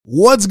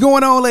What's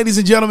going on, ladies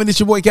and gentlemen? It's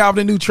your boy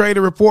Calvin, the new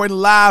trader, reporting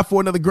live for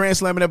another Grand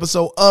Slamming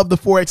episode of the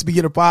Forex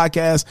Beginner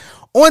Podcast.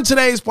 On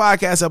today's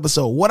podcast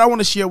episode, what I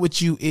want to share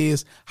with you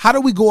is how do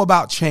we go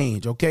about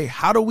change, okay?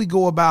 How do we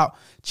go about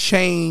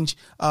change,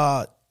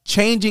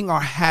 changing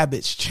our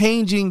habits,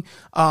 changing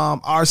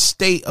our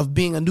state of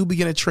being a new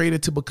beginner trader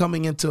to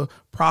becoming into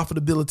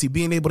profitability,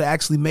 being able to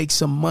actually make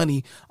some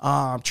money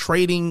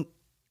trading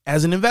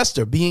as an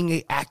investor, being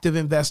an active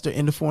investor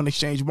in the foreign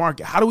exchange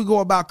market. How do we go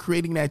about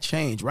creating that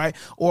change, right?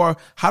 Or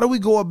how do we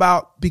go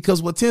about,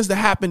 because what tends to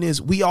happen is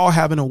we all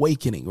have an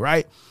awakening,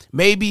 right?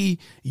 Maybe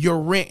your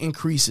rent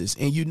increases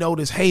and you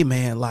notice, hey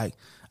man, like,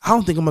 I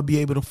don't think I'm gonna be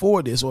able to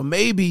afford this. Or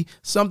maybe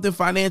something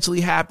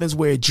financially happens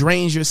where it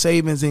drains your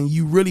savings and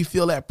you really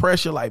feel that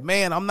pressure, like,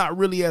 man, I'm not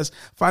really as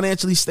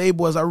financially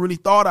stable as I really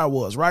thought I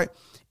was, right?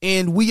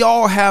 And we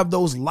all have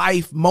those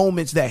life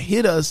moments that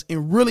hit us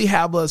and really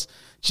have us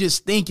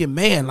just thinking,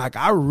 man, like,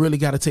 I really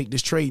got to take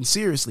this trading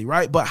seriously,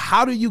 right? But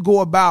how do you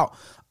go about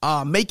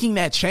making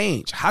that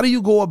change? How do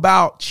you go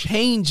about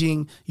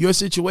changing your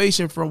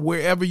situation from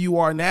wherever you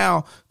are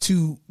now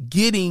to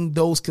getting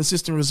those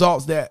consistent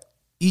results that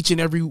each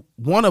and every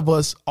one of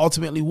us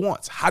ultimately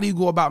wants? How do you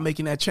go about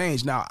making that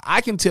change? Now,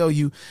 I can tell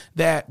you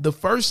that the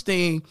first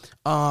thing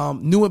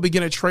new and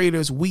beginner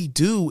traders we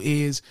do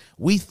is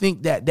we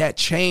think that that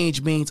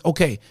change means,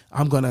 okay,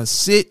 I'm going to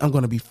sit, I'm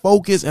going to be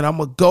focused, and I'm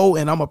going to go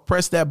and I'm going to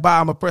press that buy,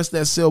 I'm going to press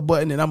that sell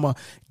button, and I'm going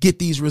to get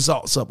these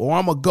results up. Or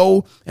I'm going to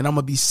go and I'm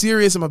going to be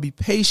serious, I'm going to be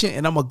patient,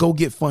 and I'm going to go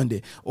get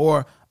funded.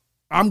 Or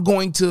I'm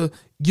going to,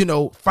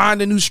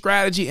 find a new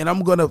strategy and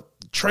I'm going to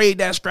trade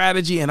that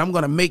strategy and I'm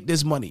going to make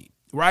this money.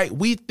 Right?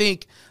 We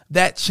think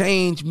that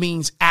change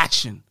means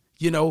action.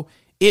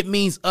 It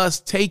means us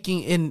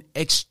taking an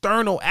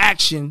external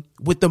action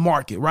with the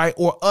market, right?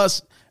 Or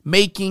us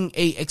making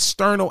a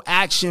external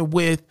action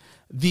with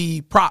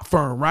the prop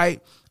firm,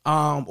 right?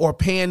 Or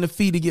paying the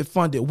fee to get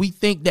funded. We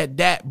think that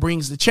that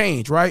brings the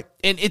change, right?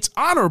 And it's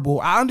honorable.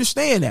 I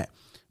understand that.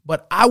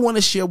 But I want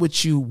to share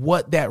with you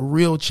what that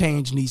real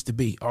change needs to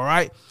be. All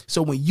right.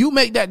 So when you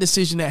make that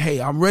decision that,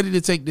 hey, I'm ready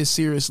to take this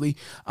seriously,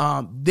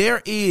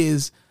 there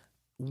is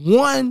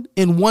one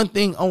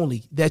thing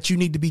only that you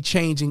need to be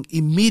changing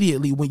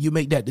immediately when you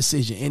make that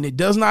decision. And it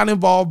does not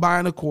involve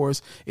buying a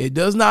course. It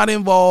does not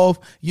involve,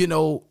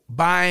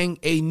 buying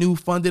a new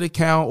funded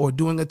account or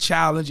doing a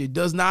challenge. It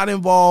does not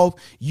involve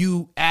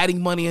you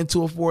adding money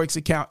into a Forex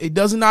account. It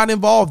does not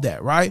involve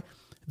that, right?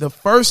 The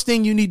first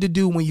thing you need to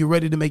do when you're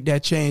ready to make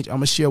that change, I'm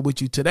going to share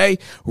with you today.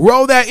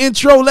 Roll that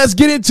intro. Let's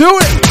get into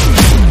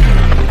it.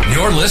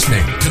 You're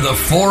listening to the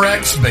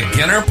Forex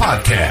Beginner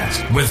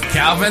Podcast with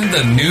Calvin,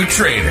 the new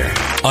trader.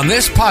 On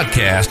this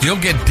podcast, you'll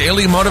get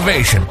daily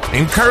motivation,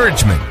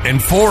 encouragement,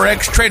 and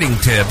Forex trading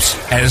tips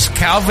as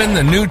Calvin,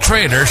 the new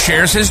trader,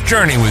 shares his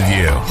journey with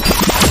you.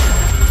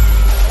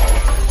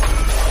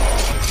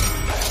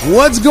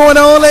 What's going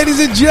on, ladies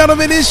and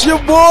gentlemen? It's your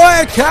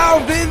boy,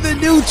 Calvin, the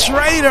new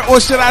trader. Or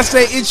should I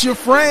say it's your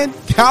friend,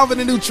 Calvin,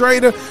 the new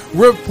trader,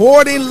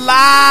 reporting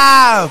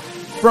live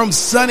from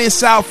sunny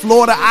South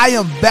Florida. I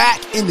am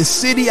back in the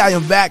city. I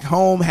am back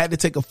home. Had to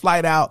take a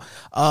flight out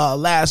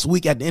last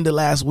week, at the end of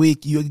last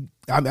week. You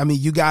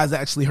guys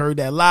actually heard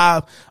that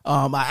live.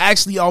 I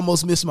actually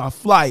almost missed my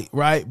flight,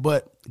 right?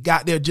 But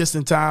got there just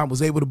in time,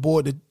 was able to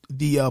board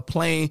the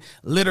plane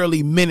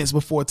literally minutes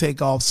before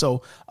takeoff.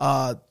 So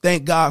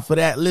thank God for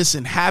that.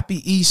 Listen,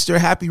 happy Easter,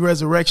 happy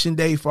Resurrection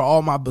Day for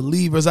all my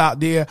believers out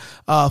there,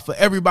 for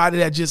everybody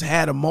that just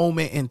had a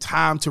moment in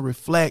time to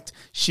reflect,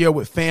 share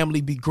with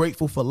family, be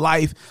grateful for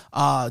life.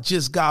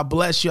 Just God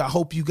bless you. I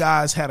hope you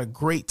guys had a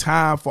great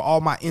time. For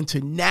all my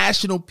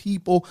international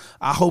people,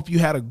 I hope you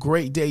had a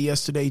great day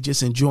yesterday,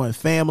 just enjoying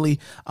family.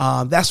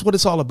 That's what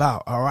it's all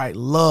about. All right.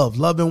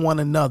 Loving one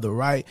another,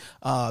 right?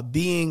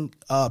 Being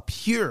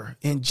pure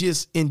and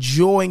just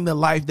enjoying the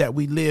life that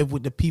we live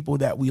with the people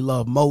that we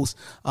love most.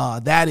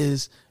 That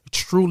is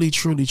truly,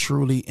 truly,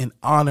 truly an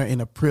honor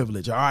and a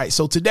privilege. All right.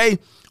 So today,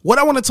 what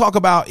I want to talk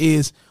about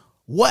is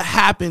what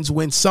happens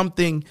when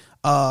something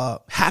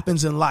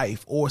happens in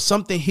life or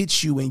something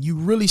hits you and you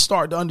really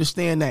start to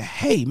understand that,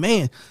 hey,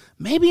 man,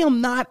 maybe I'm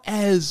not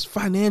as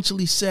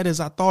financially set as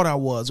I thought I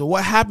was. Or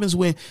what happens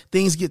when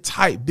things get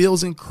tight,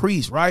 bills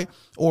increase, right?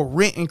 Or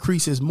rent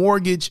increases,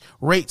 mortgage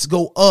rates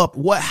go up.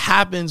 What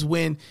happens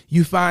when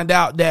you find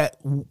out that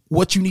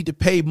what you need to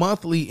pay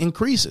monthly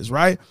increases,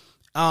 right?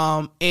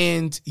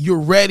 And you're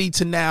ready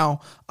to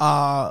now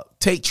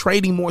take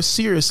trading more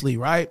seriously,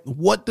 right?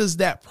 What does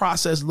that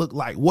process look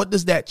like? What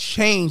does that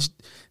change,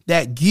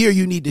 that gear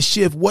you need to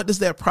shift? What does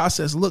that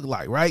process look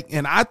like, right?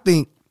 And I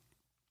think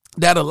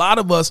that a lot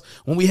of us,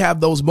 when we have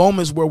those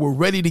moments where we're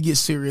ready to get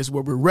serious,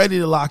 where we're ready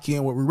to lock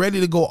in, where we're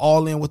ready to go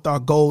all in with our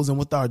goals and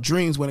with our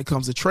dreams when it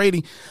comes to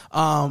trading,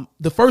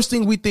 the first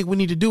thing we think we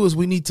need to do is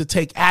we need to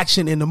take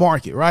action in the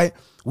market, right?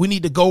 We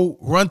need to go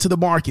run to the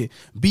market,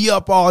 be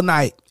up all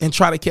night and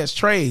try to catch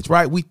trades,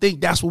 right? We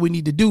think that's what we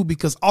need to do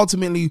because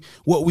ultimately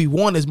what we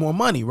want is more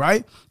money,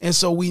 right? And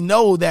so we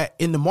know that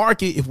in the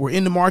market, if we're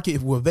in the market,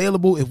 if we're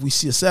available, if we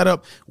see a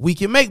setup, we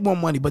can make more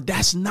money. But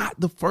that's not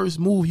the first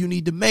move you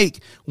need to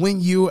make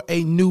when you're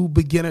a new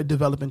beginner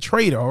developing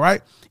trader, all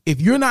right? If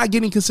you're not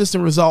getting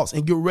consistent results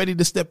and you're ready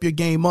to step your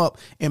game up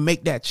and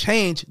make that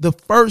change, the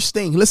first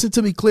thing, listen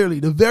to me clearly,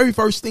 the very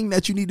first thing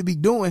that you need to be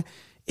doing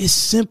is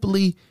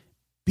simply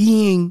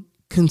being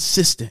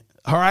consistent.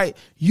 All right.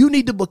 You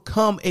need to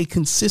become a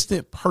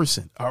consistent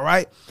person. All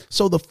right.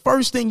 So the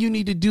first thing you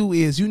need to do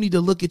is you need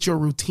to look at your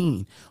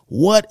routine.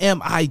 What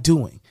am I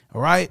doing? All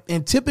right.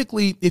 And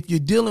typically, if you're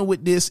dealing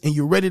with this and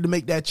you're ready to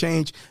make that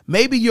change,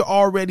 maybe you're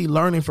already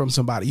learning from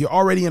somebody. You're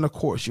already in a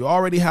course. You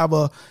already have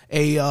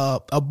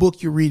a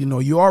book you're reading,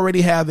 or you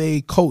already have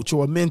a coach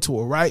or a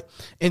mentor. Right.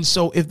 And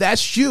so if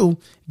that's you,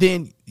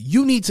 then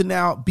you need to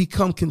now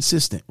become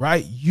consistent.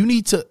 Right. You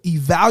need to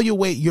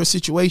evaluate your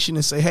situation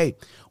and say, hey,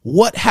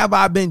 what have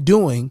I been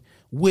doing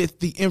with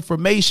the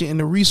information and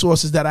the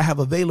resources that I have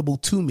available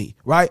to me,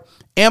 right?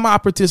 Am I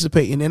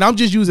participating? And I'm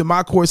just using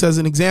my course as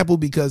an example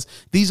because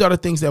these are the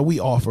things that we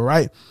offer,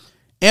 right?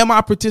 Am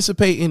I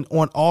participating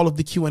on all of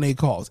the Q&A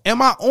calls?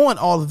 Am I on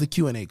all of the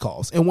Q&A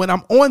calls? And when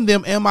I'm on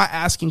them, am I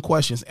asking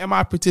questions? Am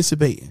I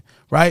participating,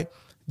 right?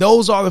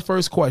 Those are the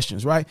first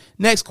questions, right?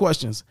 Next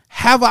questions.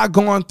 Have I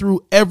gone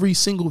through every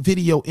single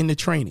video in the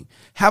training?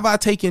 Have I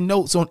taken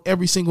notes on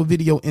every single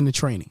video in the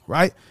training,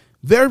 right?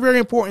 Very, very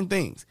important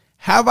things.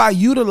 Have I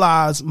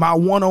utilized my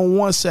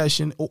one-on-one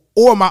session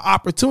or my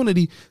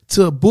opportunity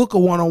to book a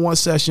one-on-one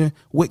session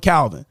with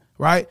Calvin,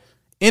 right?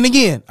 And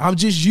again, I'm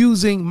just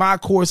using my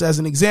course as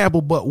an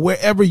example, but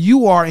wherever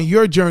you are in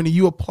your journey,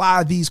 you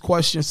apply these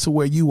questions to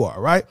where you are,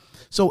 right?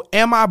 So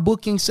am I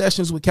booking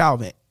sessions with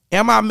Calvin?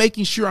 Am I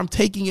making sure I'm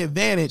taking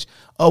advantage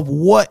of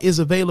what is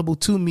available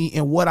to me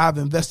and what I've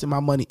invested my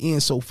money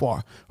in so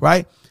far,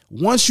 right?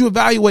 Once you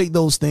evaluate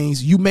those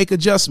things, you make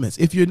adjustments.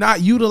 If you're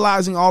not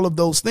utilizing all of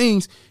those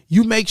things,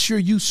 you make sure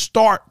you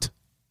start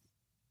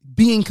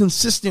being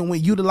consistent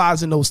with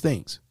utilizing those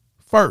things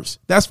first.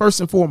 That's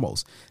first and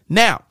foremost.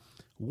 Now,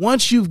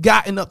 once you've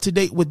gotten up to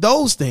date with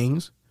those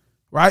things,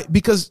 right?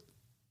 Because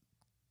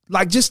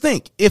like, just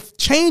think, if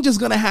change is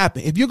going to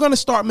happen, if you're going to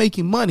start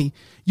making money,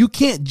 you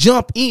can't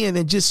jump in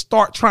and just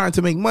start trying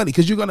to make money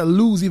because you're going to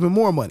lose even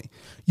more money.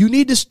 You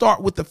need to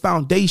start with the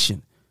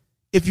foundation.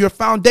 If your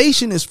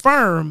foundation is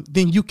firm,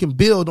 then you can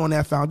build on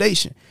that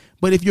foundation.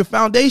 But if your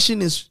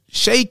foundation is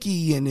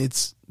shaky and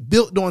it's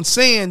built on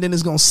sand, then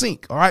it's going to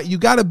sink. All right. You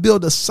got to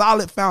build a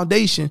solid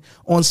foundation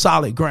on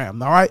solid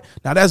ground. All right.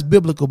 Now that's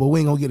biblical, but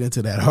we ain't going to get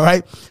into that. All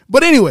right.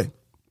 But anyway,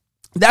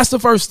 that's the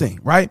first thing,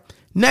 right?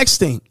 Next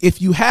thing,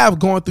 if you have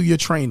gone through your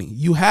training,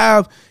 you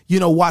have,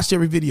 watched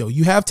every video,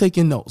 you have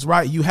taken notes,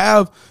 right? You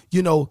have,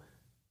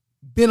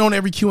 been on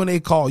every Q&A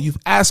call, you've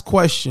asked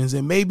questions,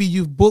 and maybe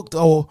you've booked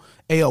a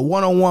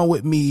one-on-one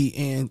with me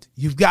and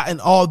you've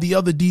gotten all the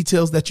other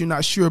details that you're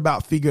not sure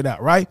about figured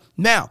out, right?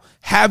 Now,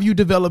 have you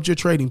developed your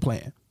trading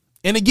plan?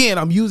 And again,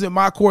 I'm using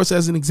my course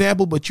as an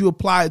example, but you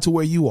apply it to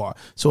where you are.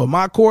 So in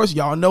my course,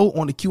 y'all know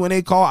on the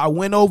Q&A call, I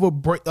went over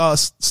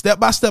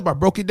step by step. I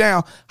broke it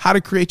down how to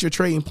create your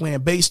trading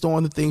plan based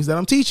on the things that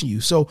I'm teaching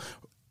you. So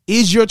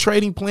is your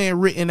trading plan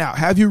written out?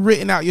 Have you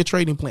written out your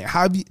trading plan?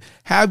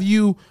 Have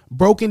you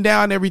broken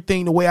down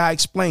everything the way I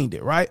explained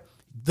it, right?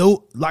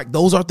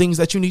 Those are things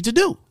that you need to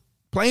do.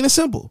 Plain and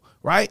simple,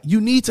 right? You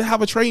need to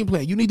have a trading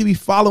plan. You need to be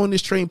following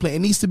this trading plan. It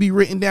needs to be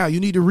written down. You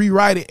need to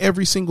rewrite it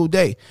every single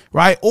day,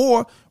 right?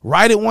 Or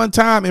write it one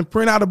time and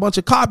print out a bunch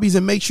of copies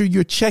and make sure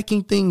you're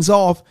checking things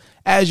off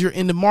as you're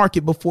in the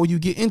market before you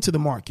get into the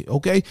market,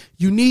 okay?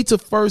 We need to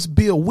first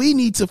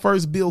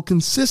build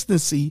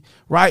consistency,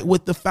 right,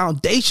 with the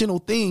foundational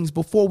things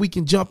before we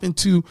can jump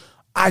into,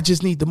 I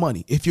just need the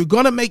money. If you're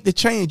going to make the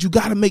change, you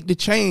got to make the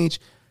change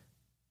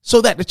so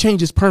that the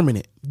change is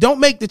permanent. Don't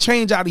make the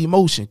change out of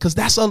emotion, because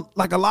that's a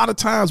lot of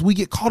times we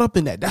get caught up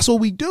in that. That's what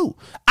we do.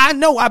 I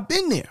know, I've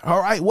been there. All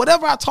right.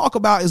 Whatever I talk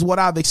about is what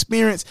I've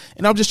experienced,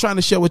 and I'm just trying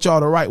to share with y'all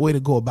the right way to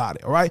go about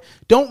it. All right.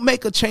 Don't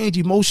make a change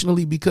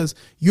emotionally because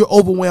you're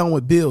overwhelmed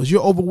with bills.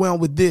 You're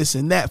overwhelmed with this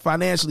and that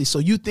financially. So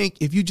you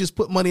think if you just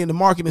put money in the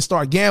market and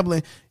start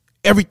gambling,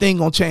 everything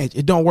gonna change.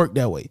 It don't work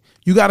that way.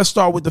 You got to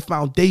start with the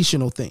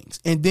foundational things.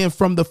 And then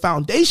from the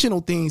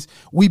foundational things,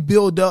 we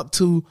build up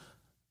to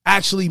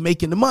actually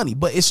making the money.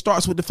 But it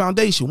starts with the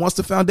foundation. Once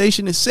the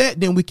foundation is set,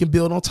 then we can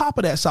build on top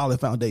of that solid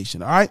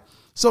foundation. All right.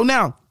 So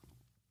now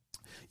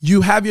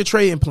you have your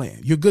trading plan.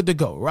 You're good to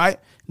go, right?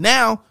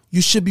 Now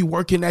you should be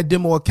working that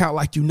demo account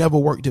like you never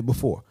worked it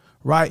before,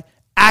 right?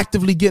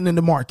 Actively getting in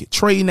the market,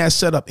 trading that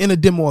setup in a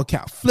demo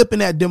account, flipping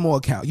that demo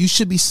account. You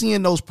should be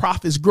seeing those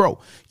profits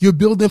grow. You're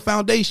building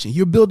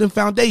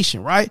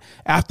foundation. Right?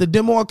 After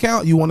demo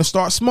account, you want to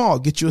start small.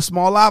 Get you a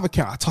small live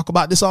account. I talk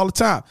about this all the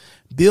time.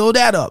 Build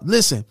that up.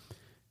 Listen,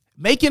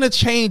 making a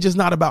change is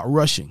not about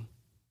rushing.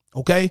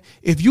 Okay.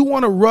 If you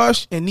want to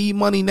rush and need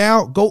money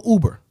now, go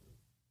Uber.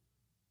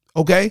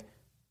 Okay.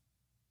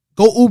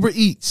 Go Uber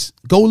Eats,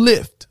 go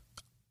Lyft.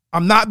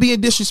 I'm not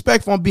being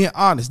disrespectful. I'm being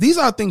honest. These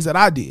are things that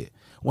I did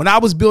when I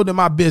was building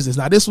my business.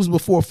 Now, this was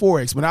before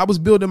Forex. When I was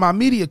building my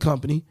media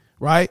company,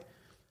 right?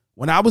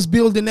 When I was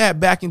building that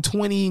back in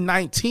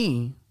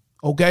 2019,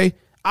 okay,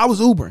 I was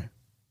Ubering.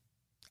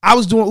 I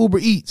was doing Uber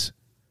Eats.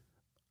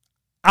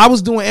 I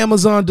was doing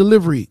Amazon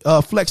delivery,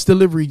 Flex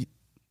delivery.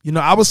 You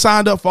know, I was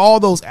signed up for all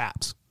those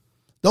apps.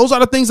 Those are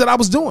the things that I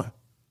was doing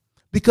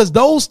because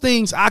those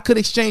things I could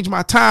exchange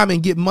my time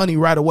and get money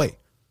right away.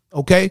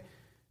 Okay.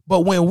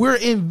 But when we're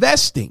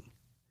investing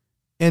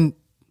and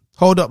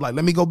hold up, like,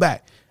 let me go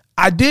back.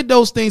 I did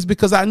those things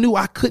because I knew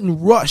I couldn't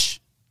rush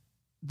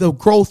the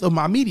growth of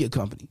my media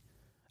company.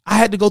 I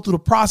had to go through the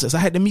process. I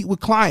had to meet with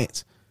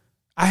clients.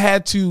 I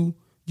had to,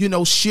 you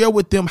know, share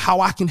with them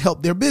how I can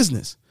help their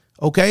business.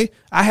 Okay.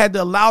 I had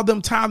to allow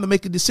them time to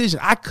make a decision.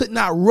 I could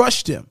not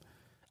rush them.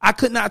 I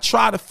could not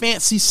try to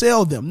fancy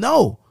sell them.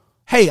 No.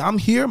 Hey, I'm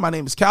here. My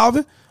name is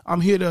Calvin.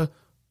 I'm here to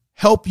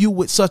help you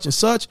with such and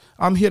such.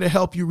 I'm here to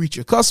help you reach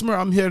your customer.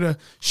 I'm here to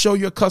show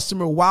your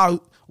customer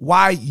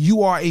why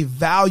you are a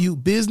value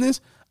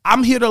business.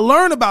 I'm here to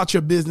learn about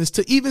your business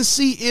to even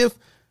see if,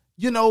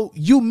 you know,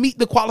 you meet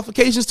the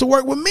qualifications to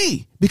work with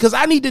me because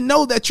I need to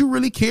know that you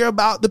really care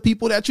about the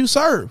people that you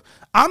serve.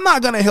 I'm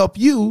not going to help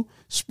you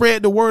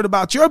spread the word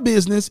about your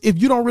business if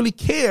you don't really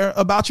care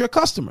about your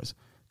customers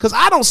because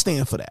I don't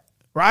stand for that.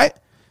 Right.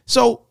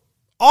 So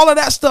all of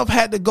that stuff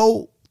had to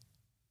go.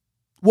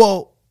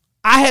 Well,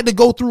 I had to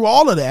go through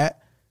all of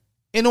that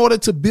in order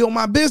to build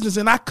my business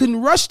and I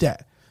couldn't rush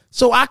that.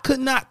 So I could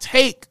not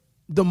take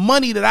the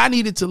money that I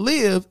needed to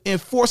live and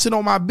force it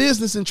on my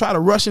business and try to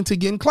rush into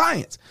getting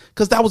clients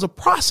because that was a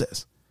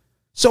process.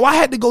 So I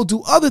had to go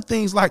do other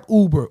things like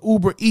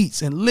Uber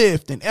Eats and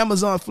Lyft and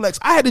Amazon Flex.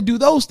 I had to do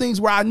those things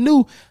where I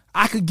knew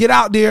I could get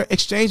out there,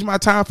 exchange my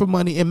time for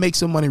money and make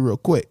some money real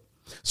quick.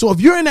 So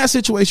if you're in that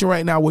situation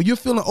right now where you're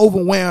feeling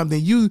overwhelmed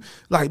and you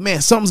like,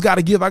 man, something's got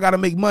to give, I got to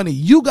make money.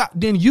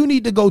 Then you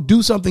need to go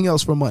do something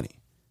else for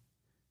money.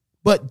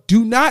 But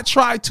do not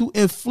try to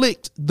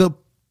inflict the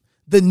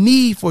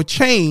need for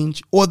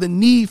change or the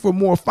need for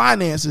more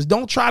finances.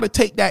 Don't try to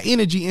take that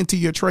energy into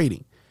your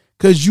trading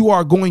because you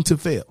are going to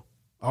fail.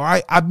 All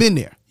right. I've been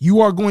there. You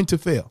are going to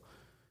fail.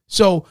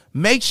 So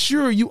make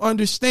sure you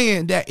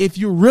understand that if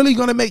you're really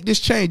going to make this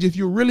change, if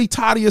you're really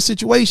tired of your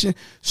situation,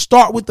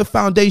 start with the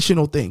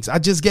foundational things. I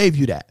just gave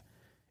you that.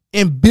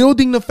 And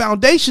building the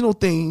foundational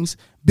things,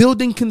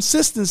 building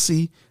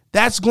consistency,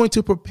 that's going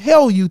to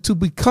propel you to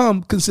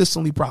become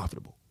consistently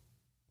profitable.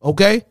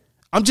 Okay?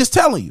 I'm just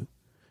telling you.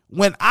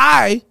 When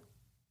I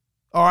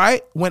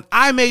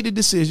made the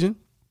decision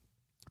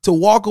to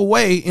walk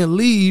away and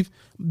leave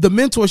the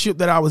mentorship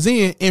that I was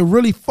in and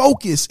really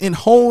focus and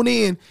hone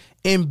in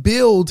and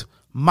build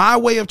my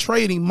way of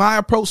trading, my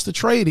approach to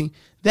trading,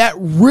 that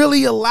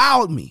really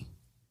allowed me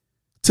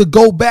to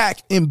go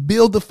back and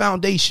build the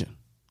foundation,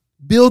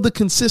 build the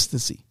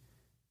consistency.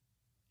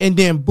 And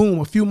then boom,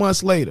 a few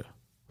months later,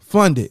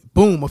 funded.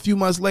 Boom, a few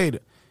months later,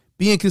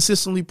 being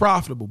consistently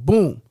profitable.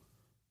 Boom,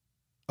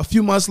 a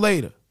few months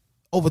later,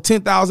 over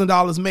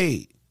 $10,000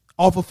 made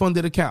off a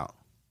funded account.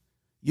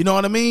 You know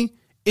what I mean?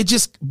 It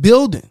just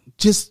building.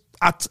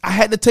 I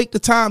had to take the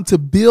time to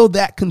build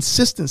that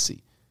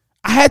consistency.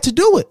 I had to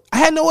do it. I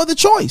had no other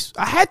choice.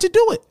 I had to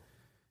do it.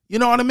 You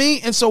know what I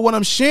mean? And so what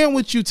I'm sharing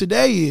with you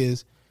today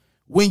is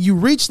when you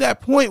reach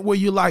that point where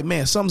you're like,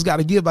 man, something's got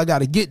to give. I got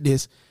to get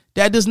this.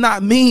 That does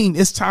not mean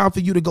it's time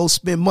for you to go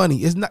spend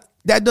money.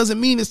 That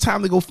doesn't mean it's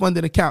time to go fund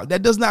an account.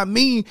 That does not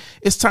mean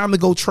it's time to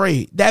go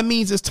trade. That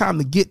means it's time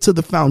to get to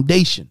the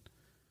foundation.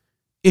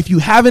 If you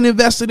haven't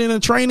invested in a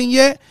training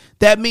yet,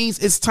 that means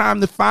it's time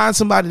to find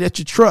somebody that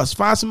you trust,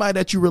 find somebody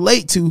that you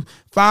relate to,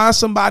 find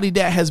somebody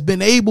that has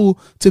been able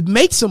to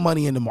make some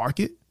money in the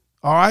market.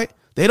 All right.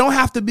 They don't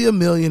have to be a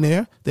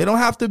millionaire. They don't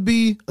have to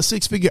be a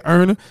six-figure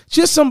earner.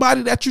 Just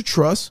somebody that you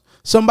trust,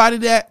 somebody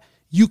that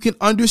you can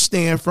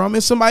understand from,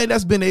 and somebody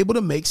that's been able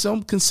to make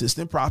some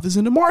consistent profits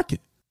in the market.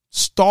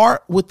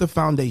 Start with the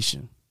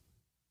foundation.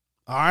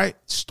 All right.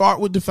 Start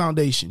with the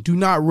foundation. Do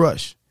not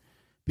rush,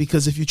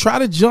 because if you try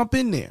to jump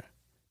in there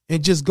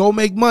and just go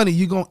make money,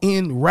 you're going to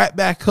end right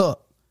back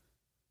up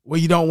where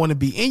you don't want to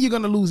be. And you're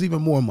going to lose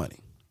even more money.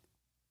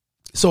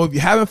 So if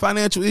you're having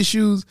financial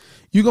issues,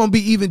 you're going to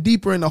be even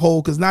deeper in the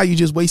hole because now you're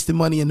just wasting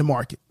money in the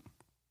market.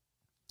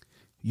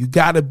 You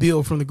got to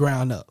build from the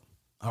ground up.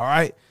 All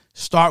right.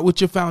 Start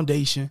with your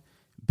foundation,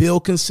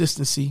 build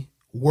consistency,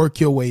 work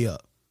your way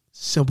up.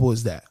 Simple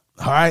as that.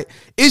 All right.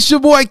 It's your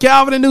boy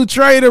Calvin, the New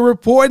Trader,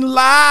 reporting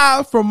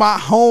live from my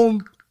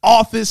home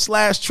office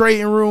 /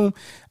 trading room.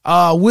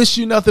 Wish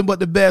you nothing but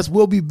the best.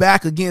 We'll be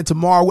back again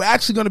tomorrow. We're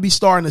actually going to be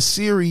starting a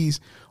series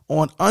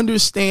on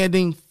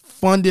understanding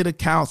funded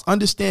accounts,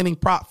 understanding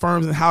prop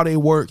firms and how they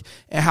work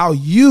and how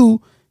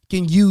you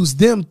can use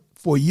them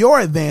for your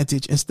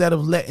advantage instead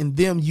of letting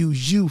them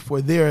use you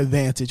for their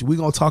advantage. We're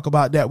going to talk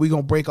about that. We're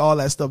going to break all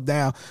that stuff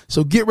down.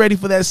 So get ready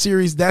for that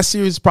series. That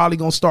series is probably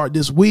going to start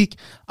this week.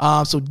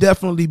 So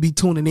definitely be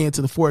tuning in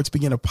to the Forex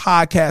Beginner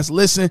podcast.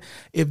 Listen,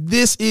 if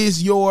this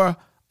is your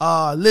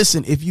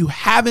Listen, if you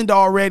haven't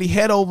already,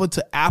 head over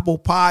to Apple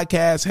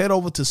Podcasts, head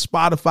over to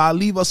Spotify,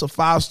 leave us a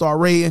 5-star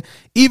rating,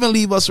 even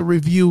leave us a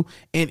review.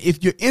 And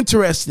if you're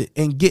interested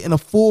in getting a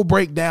full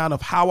breakdown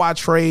of how I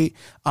trade,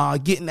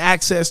 getting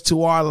access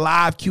to our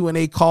live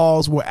Q&A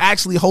calls, we're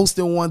actually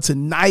hosting one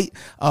tonight.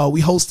 We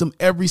host them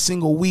every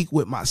single week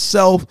with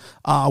myself.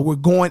 We're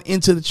going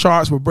into the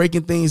charts. We're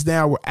breaking things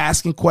down. We're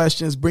asking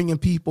questions, bringing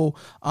people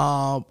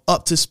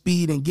up to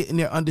speed and getting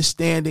their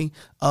understanding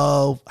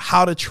of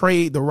how to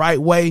trade the right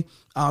way.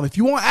 If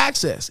you want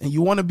access and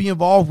you want to be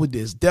involved with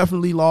this,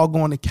 definitely log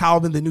on to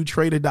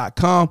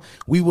calvinthenewtrader.com.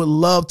 We would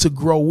love to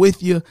grow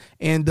with you.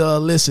 And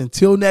listen,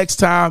 till next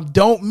time,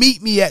 don't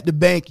meet me at the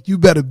bank. You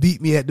better beat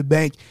me at the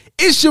bank.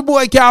 It's your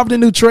boy, Calvin the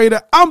New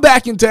Trader. I'm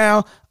back in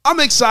town. I'm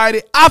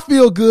excited. I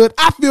feel good.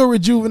 I feel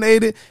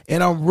rejuvenated,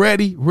 and I'm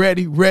ready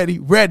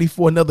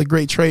for another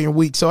great trading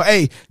week. So,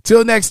 hey,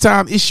 till next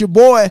time, it's your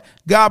boy.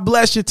 God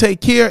bless you. Take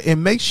care,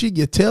 and make sure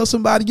you tell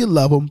somebody you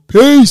love them.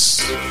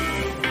 Peace.